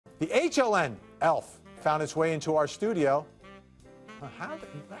The HLN elf found its way into our studio. I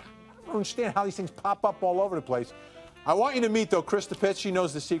don't understand how these things pop up all over the place. I want you to meet, though, Krista Pitts. She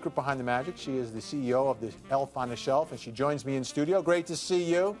knows the secret behind the magic. She is the CEO of the Elf on the Shelf, and she joins me in studio. Great to see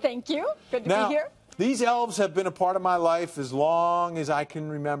you. Thank you. Good to be here. These elves have been a part of my life as long as I can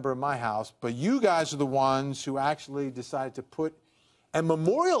remember in my house, but you guys are the ones who actually decided to put and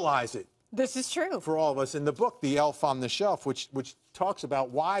memorialize it. This is true. For all of us in the book, The Elf on the Shelf, which talks about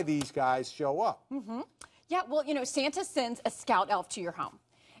why these guys show up. Mm-hmm. Yeah, well, you know, Santa sends a scout elf to your home,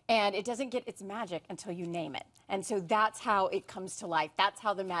 and it doesn't get its magic until you name it. And so that's how it comes to life. That's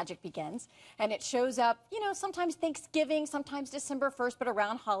how the magic begins. And it shows up, you know, sometimes Thanksgiving, sometimes December 1st, but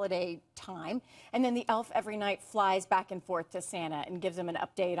around holiday time. And then the elf every night flies back and forth to Santa and gives him an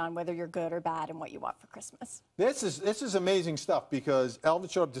update on whether you're good or bad and what you want for Christmas. This is amazing stuff, because Elvin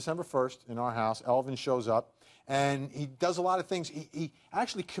showed up December 1st in our house. Elvin shows up, and he does a lot of things. He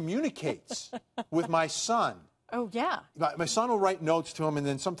actually communicates with my son. Oh, yeah. My son will write notes to him, and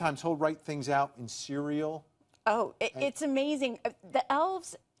then sometimes he'll write things out in cereal. Oh, it's amazing. The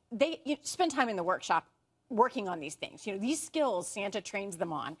elves, you spend time in the workshop working on these things. You know, these skills Santa trains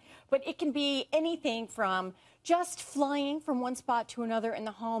them on. But it can be anything from just flying from one spot to another in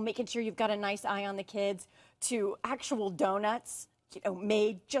the home, making sure you've got a nice eye on the kids, to actual donuts, you know,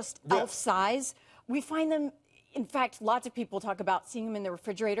 made just elf size. We find them, in fact, lots of people talk about seeing them in the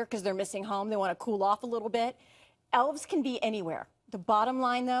refrigerator because they're missing home. They want to cool off a little bit. Elves can be anywhere. The bottom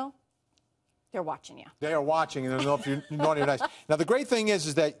line, though, they're watching you. They are watching, and they don't know if you're naughty or nice. Now, the great thing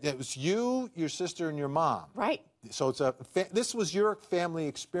is that it was you, your sister, and your mom. Right. So this was your family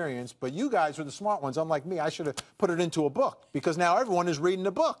experience, but you guys were the smart ones. Unlike me, I should have put it into a book, because now everyone is reading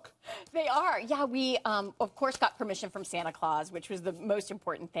the book. They are. Yeah, we, of course, got permission from Santa Claus, which was the most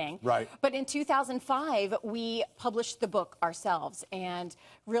important thing. Right. But in 2005, we published the book ourselves and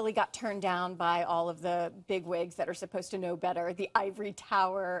really got turned down by all of the bigwigs that are supposed to know better, the ivory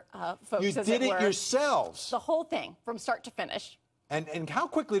tower folks, as it were. You did it yourselves. The whole thing, from start to finish. And how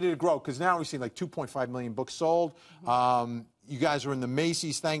quickly did it grow? Because now we see like 2.5 million books sold. You guys were in the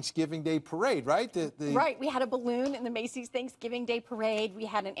Macy's Thanksgiving Day Parade, right? Right. We had a balloon in the Macy's Thanksgiving Day Parade. We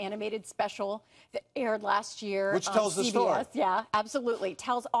had an animated special that aired last year. Which tells the story. Yeah, absolutely.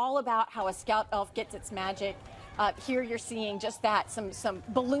 Tells all about how a scout elf gets its magic. Here you're seeing just that, some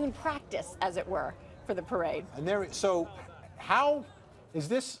balloon practice, as it were, for the parade. And so how is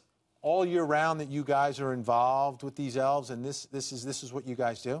this all year round that you guys are involved with these elves, and this is what you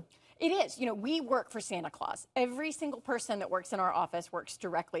guys do? It is. You know, we work for Santa Claus. Every single person that works in our office works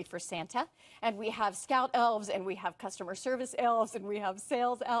directly for Santa. And we have scout elves, and we have customer service elves, and we have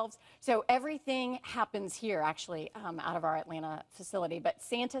sales elves. So everything happens here, actually, out of our Atlanta facility. But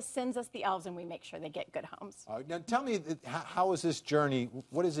Santa sends us the elves, and we make sure they get good homes. Now, tell me, how is this journey,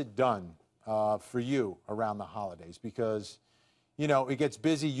 what has it done for you around the holidays? Because, you know, it gets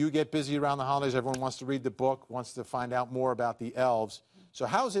busy. You get busy around the holidays. Everyone wants to read the book, wants to find out more about the elves. So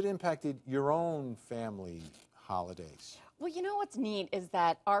how has it impacted your own family holidays? Well, you know what's neat is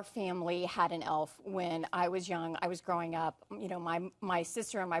that our family had an elf when I was young. I was growing up. You know, my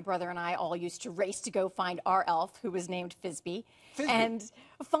sister and my brother and I all used to race to go find our elf, who was named Fizby. And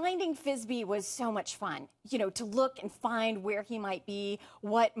finding Fizby was so much fun. You know, to look and find where he might be,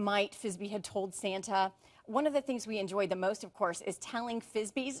 what might Fizby had told Santa. One of the things we enjoyed the most, of course, is telling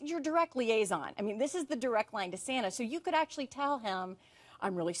Fizby's your direct liaison. I mean, this is the direct line to Santa, so you could actually tell him,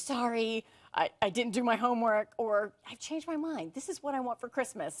 I'm really sorry, I didn't do my homework, or I've changed my mind. This is what I want for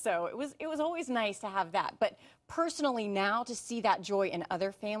Christmas. So it was always nice to have that. But personally now, to see that joy in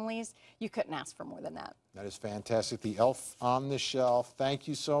other families, you couldn't ask for more than that. That is fantastic. The Elf on the Shelf. Thank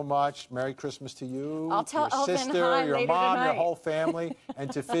you so much. Merry Christmas to you, I'll tell your Elvin sister, hi your later mom, tonight. your whole family,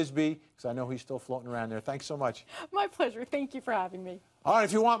 and to Fizby, because I know he's still floating around there. Thanks so much. My pleasure. Thank you for having me. All right,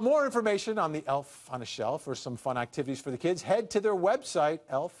 if you want more information on the Elf on the Shelf or some fun activities for the kids, head to their website,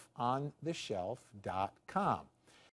 elfontheshelf.com.